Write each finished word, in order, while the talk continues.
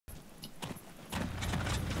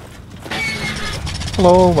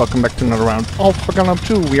Hello, welcome back to another round of Gun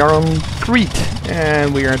 2. We are on Crete,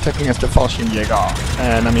 and we are attacking as the Fallschirmjäger.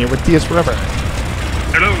 And I'm here with T.S. Forever.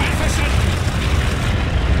 Hello!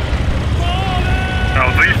 Now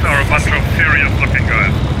these are a bunch of serious looking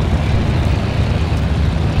guys.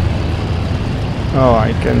 Oh,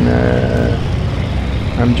 I can...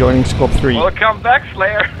 I'm joining Squad 3. Welcome back,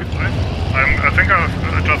 Slayer! I think I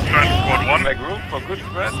just joined Squad 1. Make room for good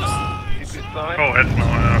friends. Oh, heads now,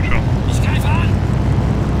 yeah, sure.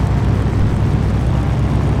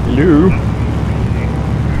 Hello?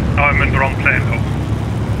 Oh, I'm in the wrong plane though.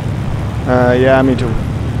 Yeah, me too.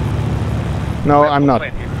 No, I'm not.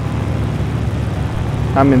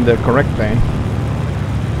 I'm in the correct plane.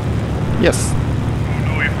 Yes. Oh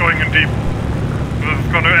no, he's going in deep. This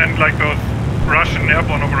is gonna end like those Russian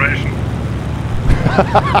airborne operations.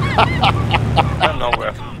 I don't know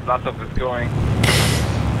where Blatov is going.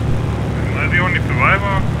 Am I the only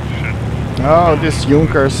survivor? Shit. Oh, this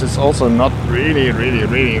Junkers is also not really.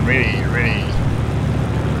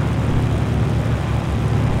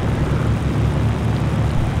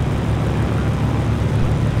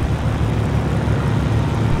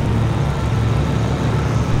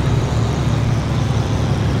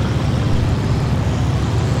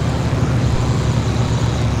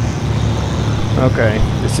 Okay,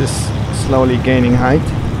 this is slowly gaining height.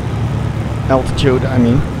 Altitude, I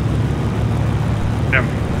mean. Yeah,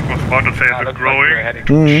 I was about to say it's growing.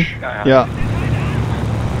 Yeah.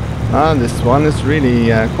 Ah, this one is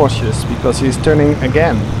really cautious because he's turning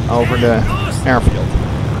again over the airfield.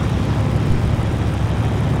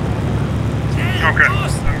 Okay.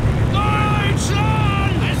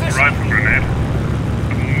 Rifle grenade.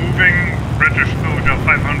 A moving British soldier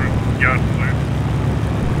 500 yards away.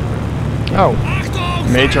 Oh,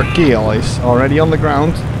 Major Keel is already on the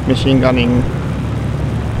ground, machine gunning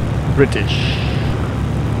British.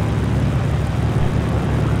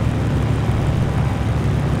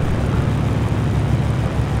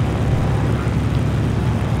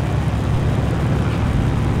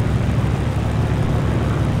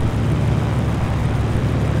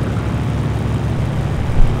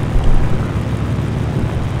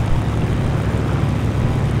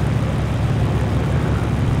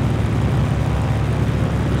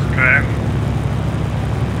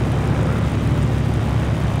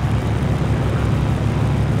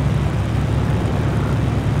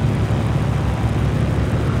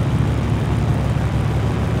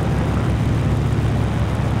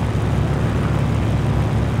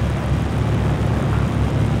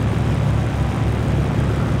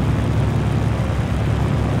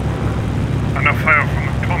 Fire from a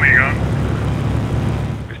Tommy gun.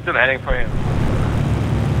 We're still heading for him.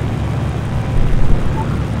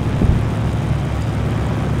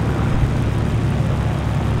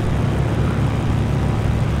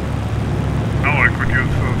 Now I could use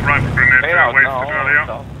a rifle grenade I wasted earlier.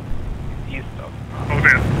 South. East of. Oh,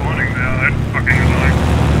 they're spawning there. That's fucking annoying.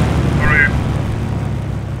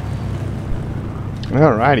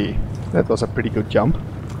 Alrighty, that was a pretty good jump.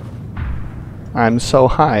 I'm so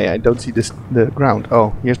high, I don't see the ground.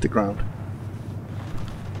 Oh, here's the ground.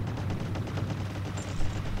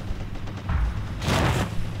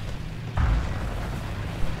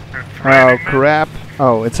 Oh crap!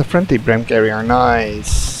 Oh, it's a friendly Bram carrier.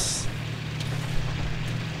 Nice.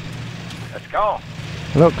 Let's go.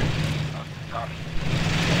 Look.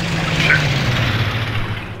 Shit.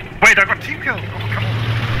 Wait, I got team kill. Oh, come on.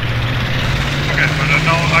 Okay, so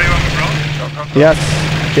now are you on the ground? Yes.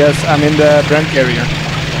 Yes, I'm in the Brand carrier.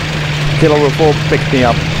 Killer Wolf picked me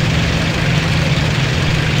up.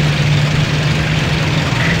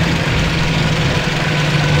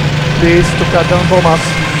 Please, Tuka, don't bomb us.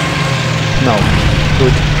 No.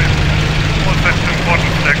 Good. Well, that's an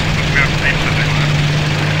important flag because we have planes sitting there.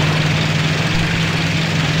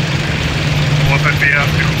 Was that the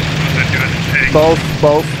airfield? Was that you had to take?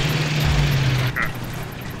 Both. Okay.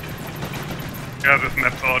 Yeah, this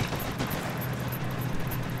map's odd.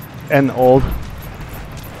 And old.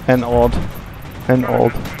 It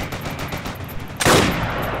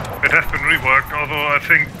has been reworked, although I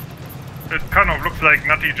think it kind of looks like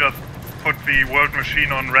Nutty just put the world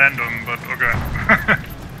machine on random, but okay.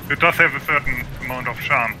 It does have a certain amount of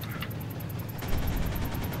charm.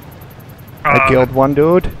 I killed one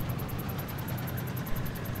dude.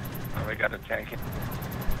 Oh, we got a tank.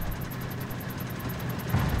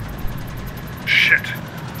 Shit.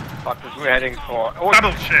 Fuck this, we're heading for... Oh,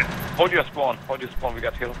 double shit! Hold your spawn, we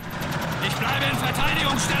got killed. Ich bleibe in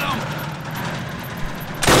Verteidigungsstellung!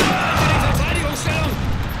 In Verteidigungsstellung!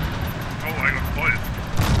 Oh, I got spoiled.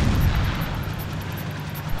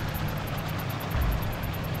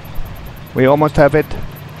 We almost have it.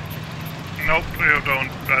 No, Nope, you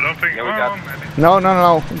don't. I don't think. Yeah, we got- Maybe. No, no,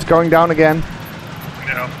 no, it's going down again.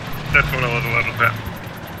 Yeah, that's what I was about to say.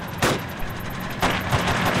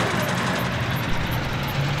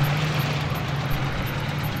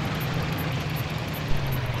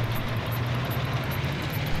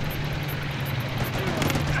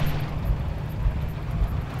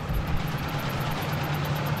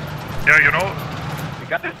 Yeah, you know, We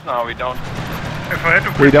got this now, we don't. if I had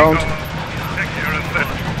to We don't. check here is that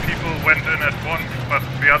 2 people went in at once, but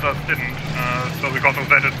the others didn't. So because of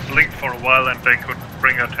that, it blinked for a while, and they could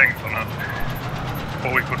bring their tanks on us,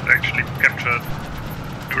 or we could actually capture it.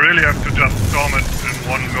 You really have to just storm it in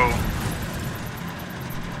one go.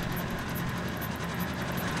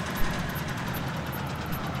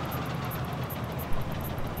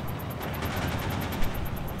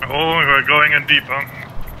 Oh, we're going in deeper.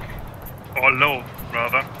 Or low,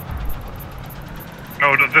 rather.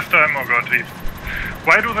 No, this time, oh god, geez.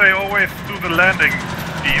 Why do they always do the landing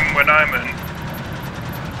beam when I'm in?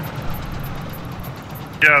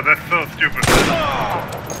 Yeah, that's so stupid.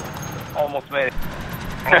 Almost made it.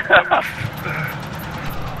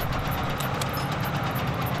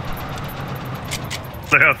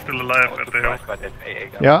 They are still alive at the hill. Surprised by that AA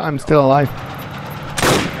gun. Yeah, I'm still alive.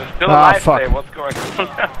 You're still Ah, alive fuck. today, what's going on?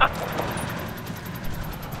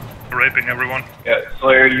 Raping everyone. Yeah,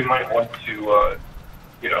 Slayer, you might want to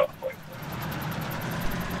get off. Like,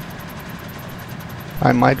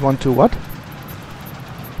 I might want to what?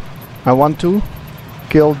 I want to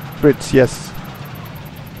kill Brits, yes.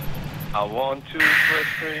 I want to press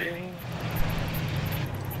 3.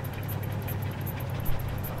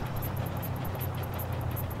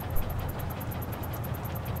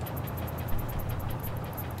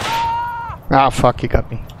 Ah, fuck, you got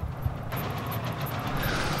me.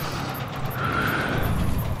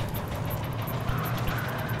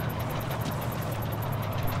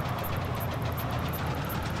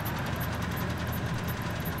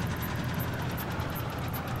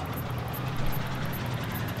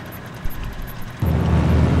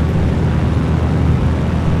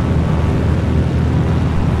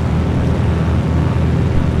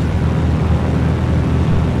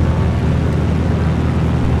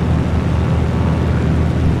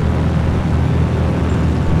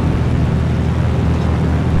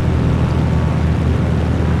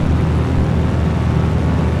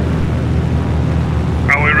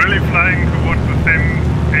 Are we really flying towards the same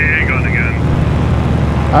AA gun again?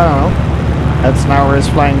 I don't know. Edsnauer is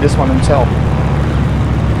flying this one himself.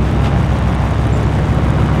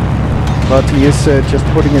 But he is just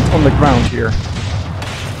putting it on the ground here.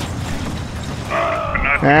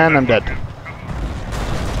 And I'm dead.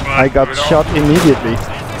 I got shot immediately.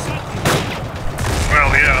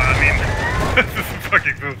 Well, yeah, I mean, this is a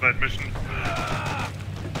fucking suicide mission.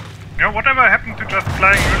 You know, whatever happened to just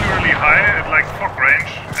flying really, really high at like fog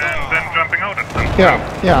range and then jumping out at them?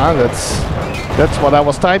 Yeah, that's what I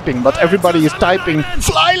was typing, but everybody is typing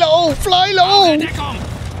fly low,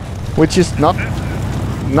 which is not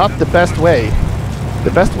the best way.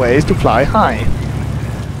 The best way is to fly high.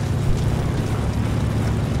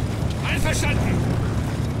 Einverstanden!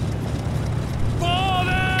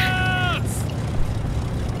 Vorwärts!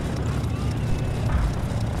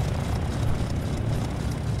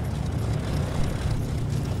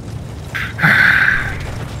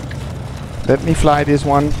 Let me fly this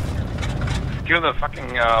one. Kill the fucking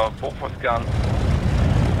Bofors gun.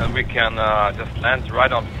 And we can just land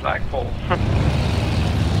right on the flagpole.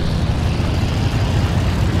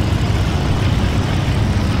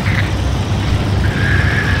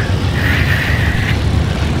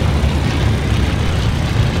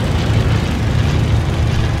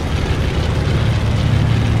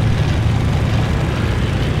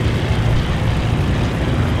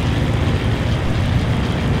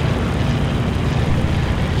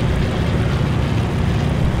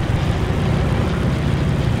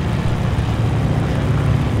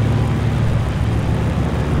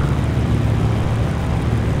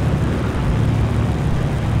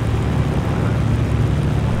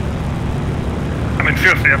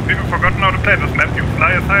 Seriously, have people forgotten how to play this map? You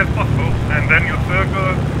fly as high as possible, and then you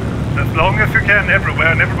circle as long as you can everywhere,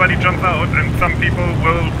 and everybody jumps out, and some people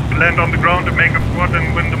will land on the ground and make a squad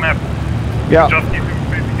and win the map. Yeah. You just need to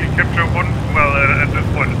basically capture one. Well, at this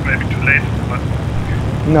point it's maybe too late, but...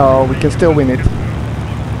 No, we can still win it.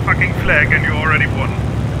 Fucking flag and you already won.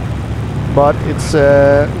 But it's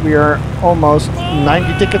we are almost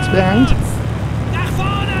 90 tickets behind. Nach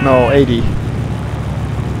vorne! No, 80.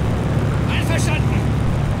 Einverstanden!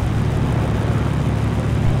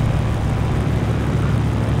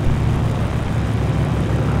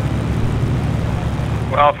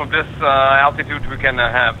 Well, from this altitude we can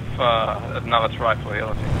have another try for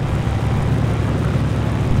reality.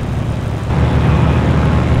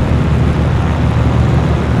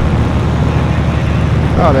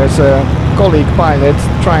 Oh, there's a colleague pilot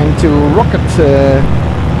trying to rocket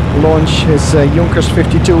launch his Junkers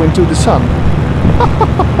 52 into the sun.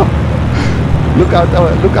 Look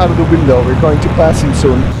out of the window, we're going to pass him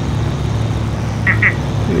soon.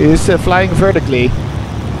 He's flying vertically.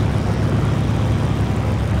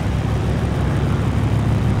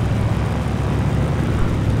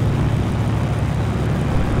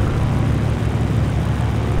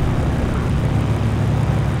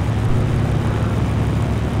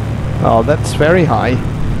 Oh, that's very high.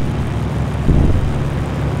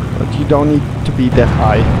 But you don't need to be that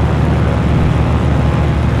high.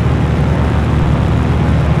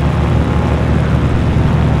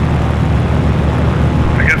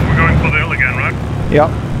 I guess we're going for the hill again, right? Yeah.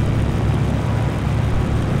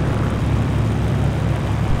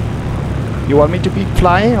 You want me to be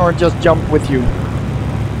flying or just jump with you?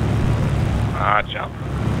 Jump.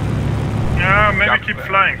 Yeah, maybe Jump, keep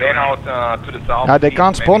flying. Then out to the south. Ah, they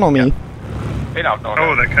can't spawn on me. Then out, no.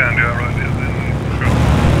 Oh, they can, yeah, right. Yeah,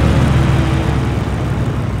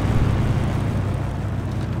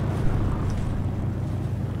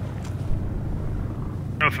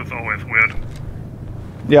 then, sure. This is always weird.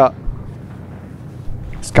 Yeah.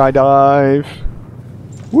 Skydive.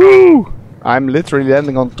 Woo! I'm literally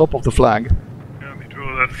landing on top of the flag. Yeah, me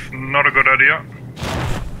too. That's not a good idea.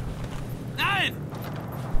 Nein!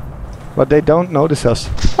 But they don't notice us.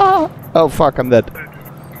 Oh fuck, I'm dead.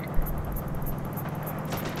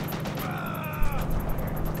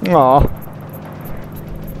 Aww.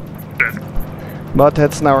 Dead. But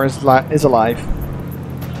Hetzner is alive.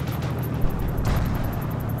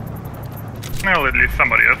 Well, at least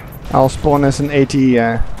somebody is. I'll spawn as an AT.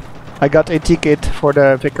 I got a ticket for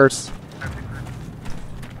the Vickers.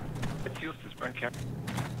 Let's use this burn cap.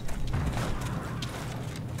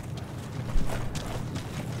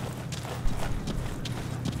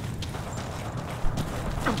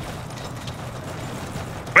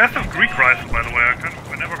 Where's the Greek rifle, by the way?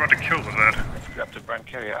 I never got a kill with that. Let's grab the burn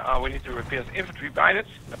carrier. We need to repair the infantry behind it.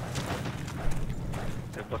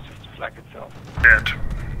 That was just the flag itself. Dead.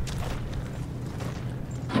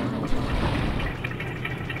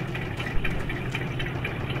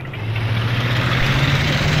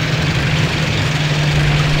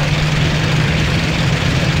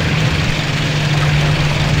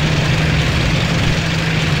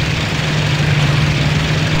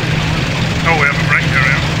 Oh, we have a break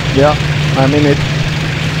carrier. Yeah, I'm in it.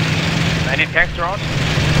 Any tanks around?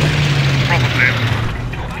 Probably.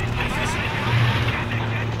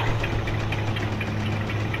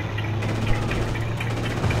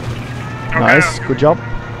 Okay, Nice, good job.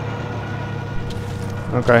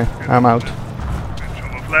 Okay, I'm out. Show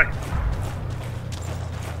the flag.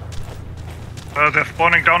 They're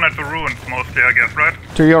spawning down at the ruins mostly, I guess, right?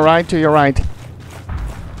 To your right, to your right.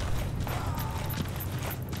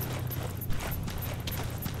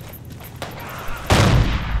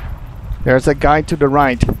 There's a guy to the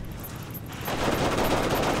right.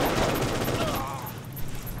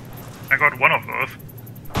 I got one of those.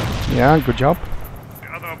 Yeah, good job. The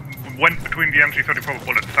other went between the MG34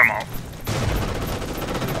 bullets somehow.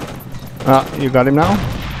 Ah, you got him now.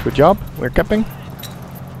 Good job. We're capping.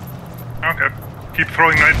 Okay. Keep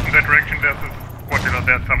throwing knives in that direction. There's a squadron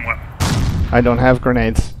there somewhere. I don't have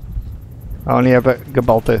grenades. I only have a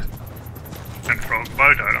Gabalte. And throw a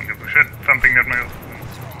bolt, I don't give a shit. Something that may...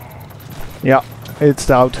 Yeah, it's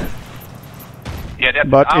out. Yeah, that's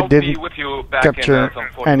But I'll it didn't be with you back capture in, some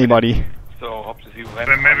 40 anybody. minutes. So hope to see you then.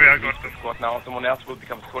 Then maybe I will got leave the- squad now. Someone else will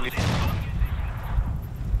become squad leader.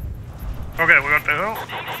 Okay, we got the hill.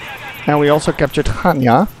 And we also captured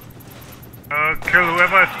Hanya. Kill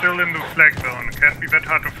whoever is still in the flag zone. It can't be that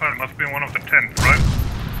hard to find. Must be in one of the tents, right?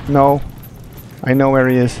 No, I know where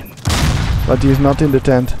he is. But he's not in the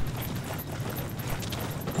tent.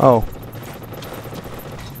 Oh.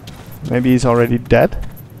 Maybe he's already dead?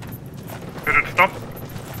 Did it stop?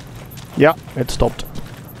 Yeah, it stopped.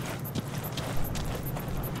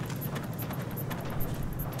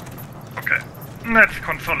 Okay. Let's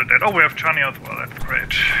consolidate. Oh, we have Chani as well. That's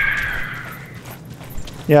great.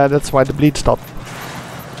 Yeah, that's why the bleed stopped.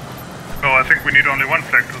 So I think we need only one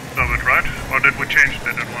flag to stop it, right? Or did we change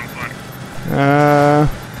that at one point?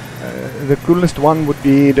 The coolest one would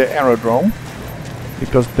be the aerodrome.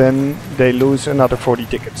 Because then they lose another 40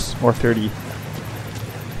 tickets, or 30.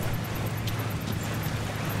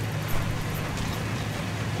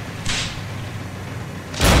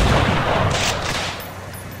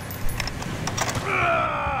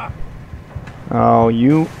 Oh,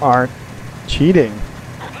 you are cheating.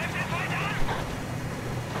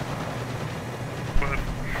 But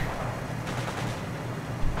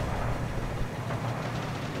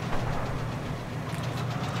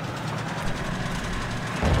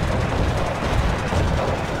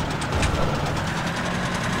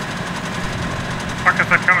fuck is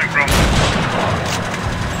that coming from?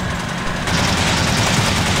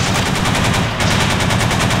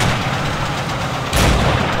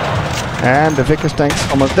 And the Vickers tank's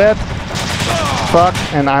almost dead. Fuck,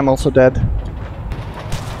 and I'm also dead.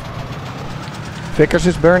 Vickers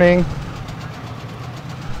is burning.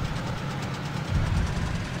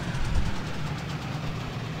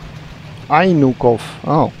 Ainukov.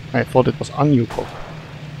 Oh, I thought it was Anyukov.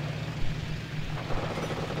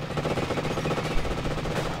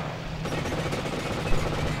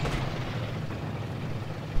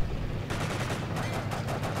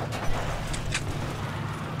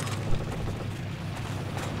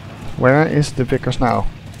 Where is the Vickers now?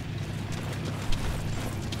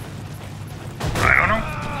 I don't know.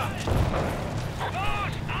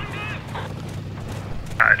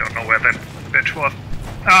 I don't know where that bitch was.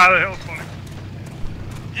 Ah, the hill's falling.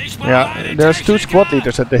 Ich brauche Yeah, eine there's two Techniker. squad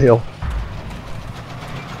leaders at the hill.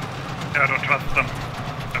 Yeah, I don't trust them.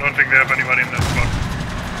 I don't think they have anybody in that spot.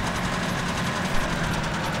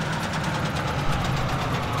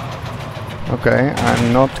 Okay,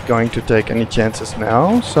 I'm not going to take any chances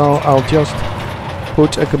now, so I'll just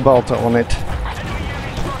put a Gibraltar on it.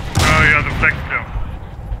 Oh yeah, the flag's clear.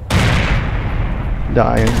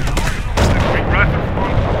 Dying. Big rifle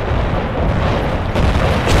spawn.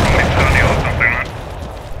 Only 30 or something, right?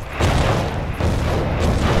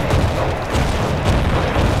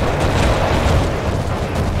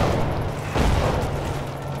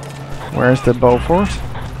 Where's the Bofors?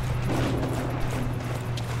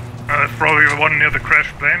 It's probably the one near the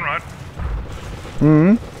crashed plane, right?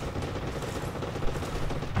 Hmm.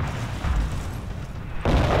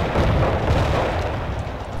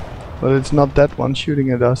 But it's not that one shooting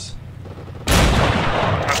at us.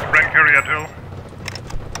 That's the Brand Carrier hill.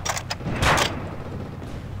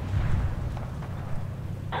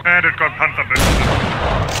 And it got Panzer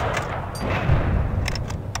built.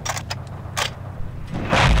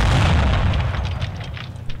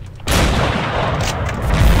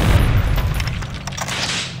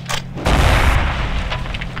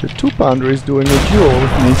 The 2-pounder is doing a duel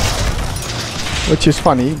with me. Which is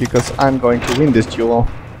funny, because I'm going to win this duel.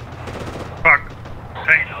 Fuck.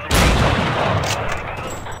 Tank.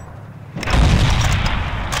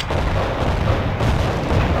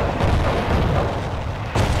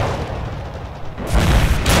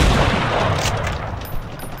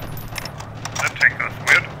 That tank is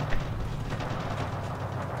weird.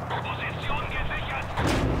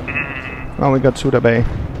 Oh, we got Suda Bay.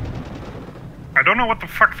 I don't know what the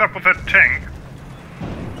fuck's up with that tank.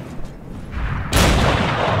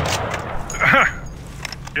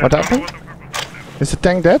 Yeah, What I don't know happened? what the fuck was that. Is the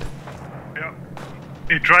tank dead? Yeah.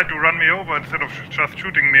 He tried to run me over instead of just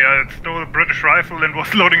shooting me. I stole a British rifle and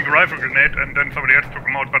was loading the rifle grenade, and then somebody else took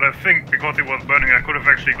him out. But I think because he was burning, I could have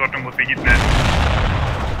actually got him with the heat net.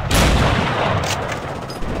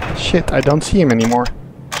 Shit, I don't see him anymore.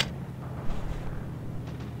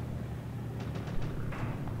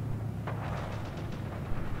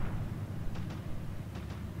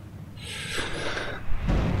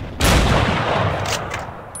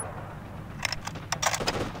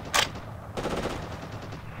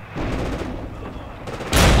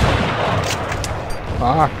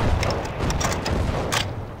 Fuck.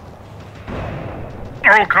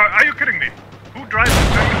 Oh, are you kidding me? Who drives a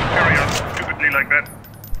tank carrier stupidly like that?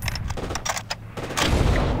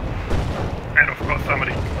 And of course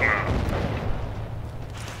somebody.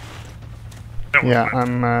 That was Yeah, bad.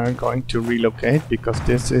 I'm going to relocate because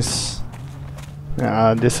this is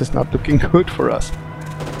not looking good for us.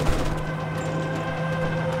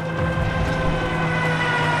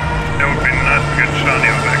 That would be nice to get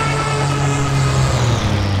Shania back.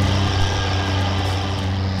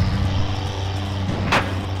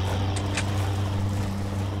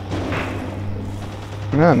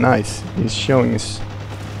 Ah, nice. He's showing his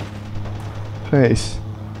face.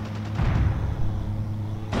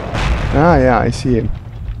 Ah, yeah, I see him.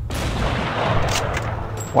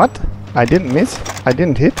 What? I didn't miss? I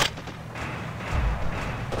didn't hit?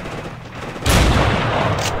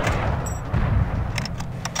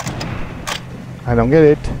 I don't get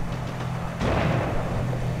it.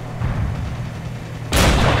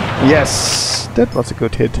 Yes, that was a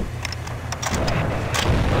good hit.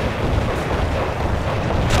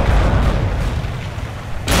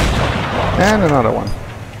 And another one.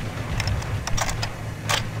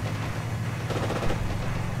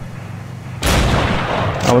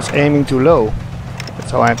 I was aiming too low,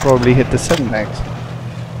 so I probably hit the sandbags.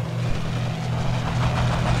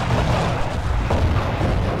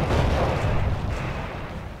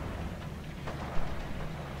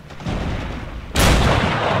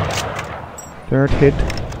 Third hit.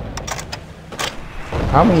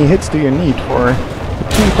 How many hits do you need for a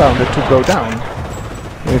 2-pounder to go down?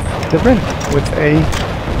 With a...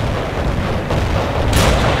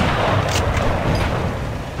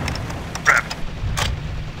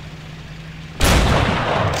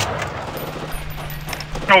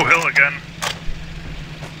 Oh, hill again.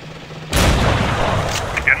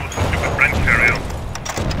 Again with the stupid Brent carrier.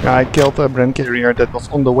 I killed a Brent carrier that was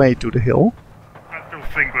on the way to the hill. I still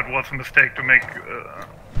think it was a mistake to make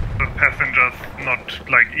the passengers not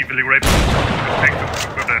like evilly raped. It makes them too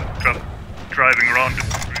good at just driving around in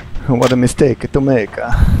the street. What a mistake to make.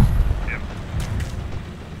 Yeah.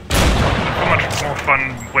 So much more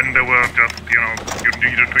fun when they were just, you know, you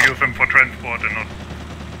needed to use them for transport and not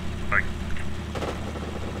like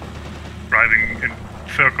driving in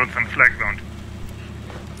circles and flag zones.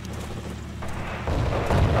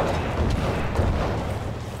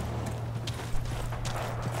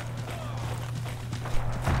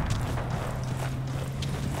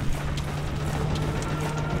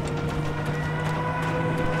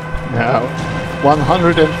 Now,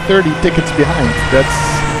 130 tickets behind. That's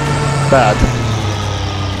bad.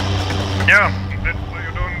 Yeah, that's why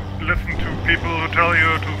you don't listen to people who tell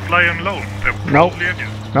you to fly alone. They're Nope. probably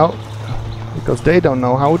idiots. No, because they don't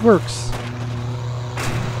know how it works.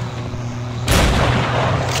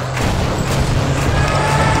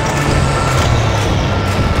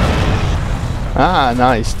 Ah,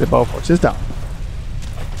 nice. The Bofors is down.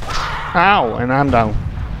 Ow, and I'm down.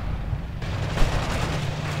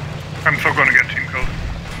 I'm so gonna get team code.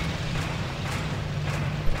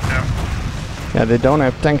 Yeah. Yeah, they don't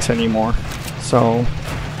have tanks anymore, so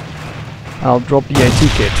I'll drop the AT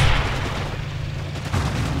kit.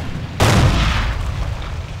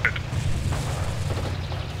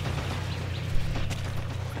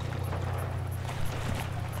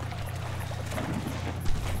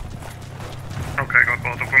 Okay, got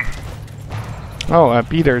both of them. Oh,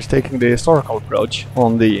 Peter is taking the historical approach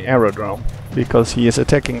on the aerodrome because he is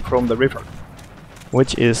attacking from the river,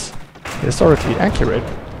 which is historically accurate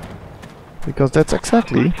because that's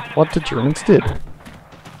exactly what the Germans did.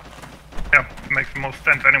 Yeah, makes the most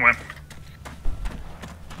sense anyway.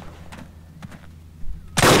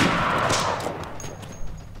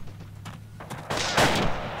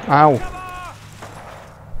 Ow.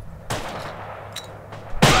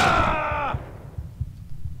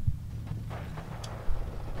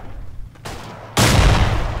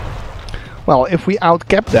 Well, if we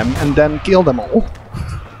outcap them and then kill them all,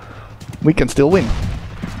 we can still win.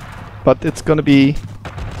 But it's gonna be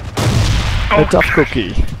a tough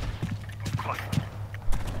cookie. Of course.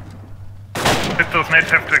 If those nades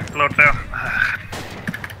have to explode there.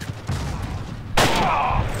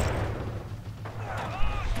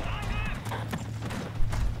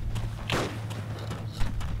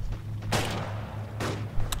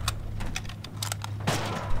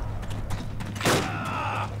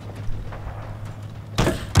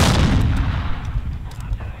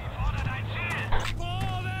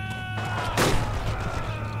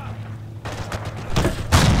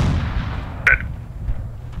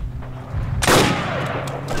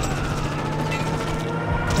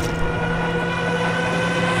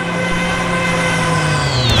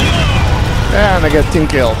 And I get team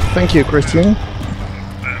kill. Thank you, Christian.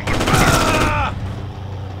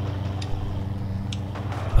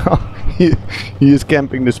 he is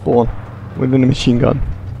camping the spawn with a machine gun.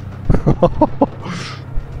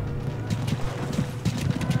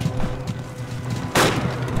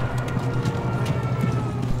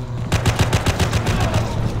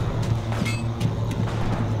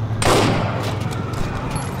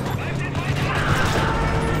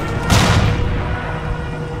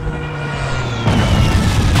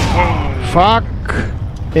 Fuck!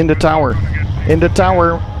 In the tower. In the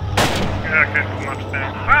tower. Yeah, okay, too much there.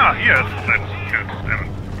 Ah, yes, that's good. Damn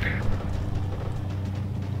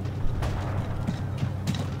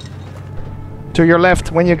it. To your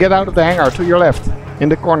left, when you get out of the hangar, to your left. In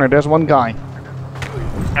the corner, there's one guy.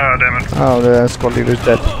 Ah, damn it. Oh, the squad leader is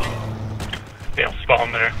dead. Yeah,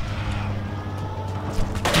 spawn there.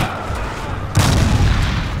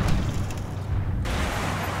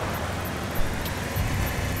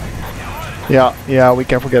 Yeah, we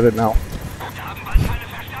can forget it now.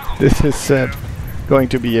 This is going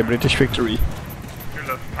to be a British victory.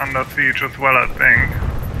 Still under siege as well, I think.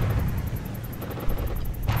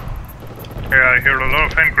 Yeah, I hear a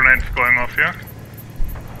lot of hand grenades going off here.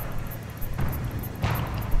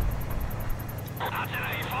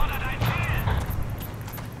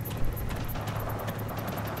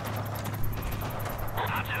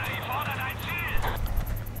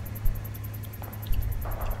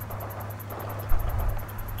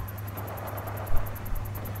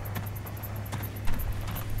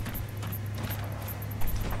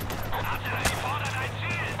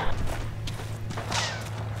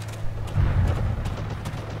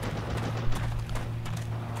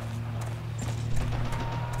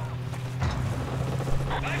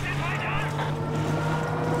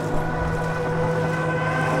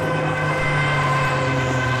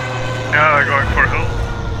 going for hill?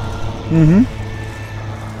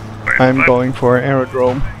 Mm-hmm. I'm going for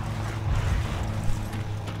aerodrome.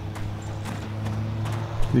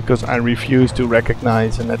 Because I refuse to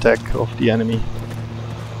recognize an attack of the enemy.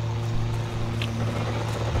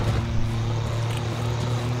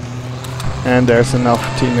 And there's enough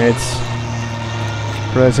teammates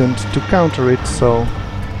present to counter it, so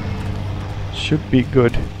should be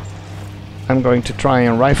good. I'm going to try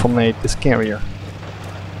and rifle-nade this carrier.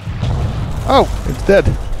 Oh, it's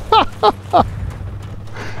dead.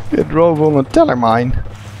 It drove on a teller mine.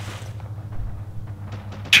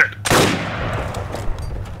 Shit.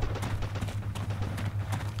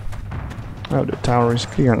 Oh, the tower is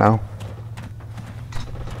clear now.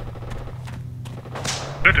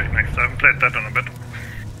 Pretty nice. I haven't played that in a bit.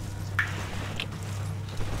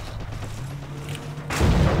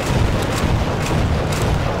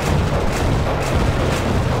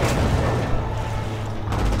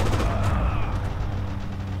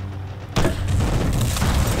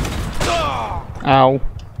 Ow.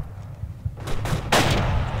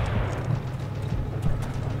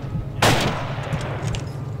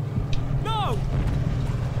 No!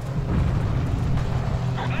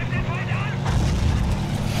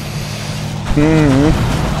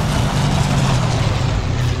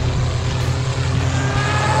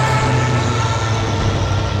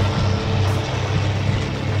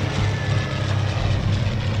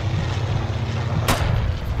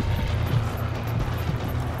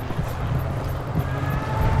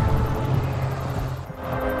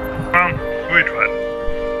 We tried.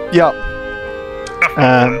 Yeah.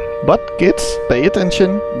 But kids, pay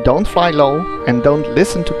attention, don't fly low, and don't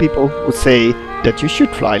listen to people who say that you should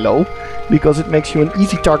fly low, because it makes you an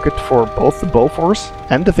easy target for both the Bofors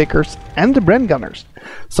and the Vickers and the Bren Gunners.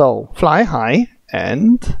 So fly high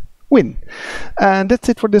and win. And that's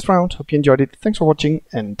it for this round. Hope you enjoyed it. Thanks for watching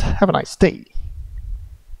and have a nice day.